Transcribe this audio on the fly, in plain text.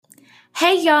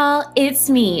Hey y'all,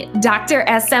 it's me, Dr.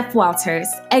 SF Walters,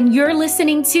 and you're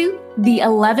listening to the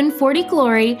 1140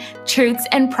 Glory Truths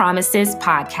and Promises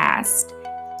podcast.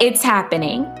 It's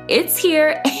happening, it's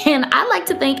here, and I like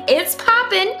to think it's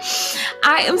popping.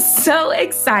 I am so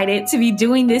excited to be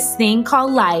doing this thing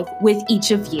called life with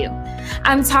each of you.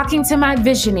 I'm talking to my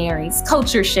visionaries,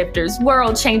 culture shifters,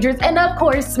 world changers, and of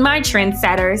course, my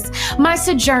trendsetters, my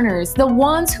sojourners, the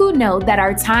ones who know that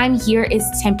our time here is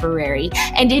temporary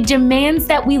and it demands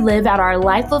that we live out our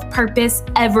life of purpose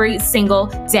every single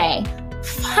day.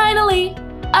 Finally,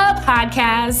 a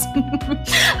podcast.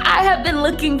 I have been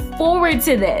looking forward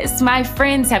to this. My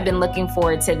friends have been looking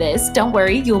forward to this. Don't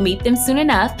worry, you'll meet them soon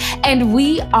enough. And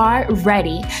we are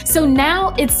ready. So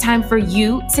now it's time for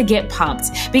you to get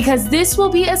pumped because this will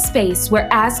be a space where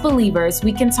as believers,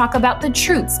 we can talk about the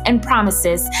truths and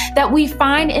promises that we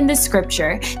find in the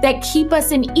scripture that keep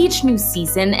us in each new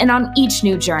season and on each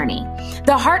new journey.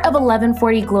 The heart of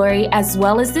 1140 Glory, as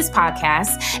well as this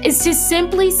podcast, is to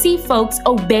simply see folks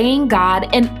obeying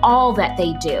God in all that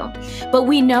they do. But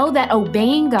we know that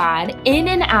obeying God in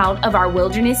and out of our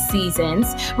wilderness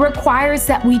seasons requires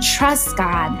that we trust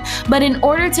God. But in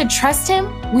order to trust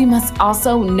Him, we must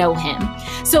also know Him.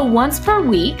 So once per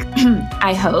week,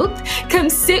 I hope, come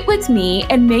sit with me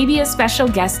and maybe a special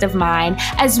guest of mine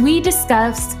as we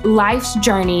discuss life's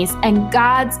journeys and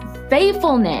God's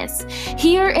faithfulness.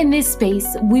 Here in this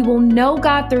space, we will know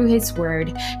God through His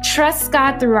word, trust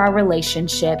God through our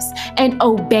relationships, and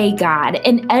obey God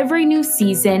in every new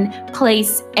season,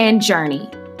 place, and journey.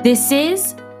 This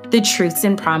is the Truths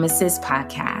and Promises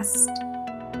podcast.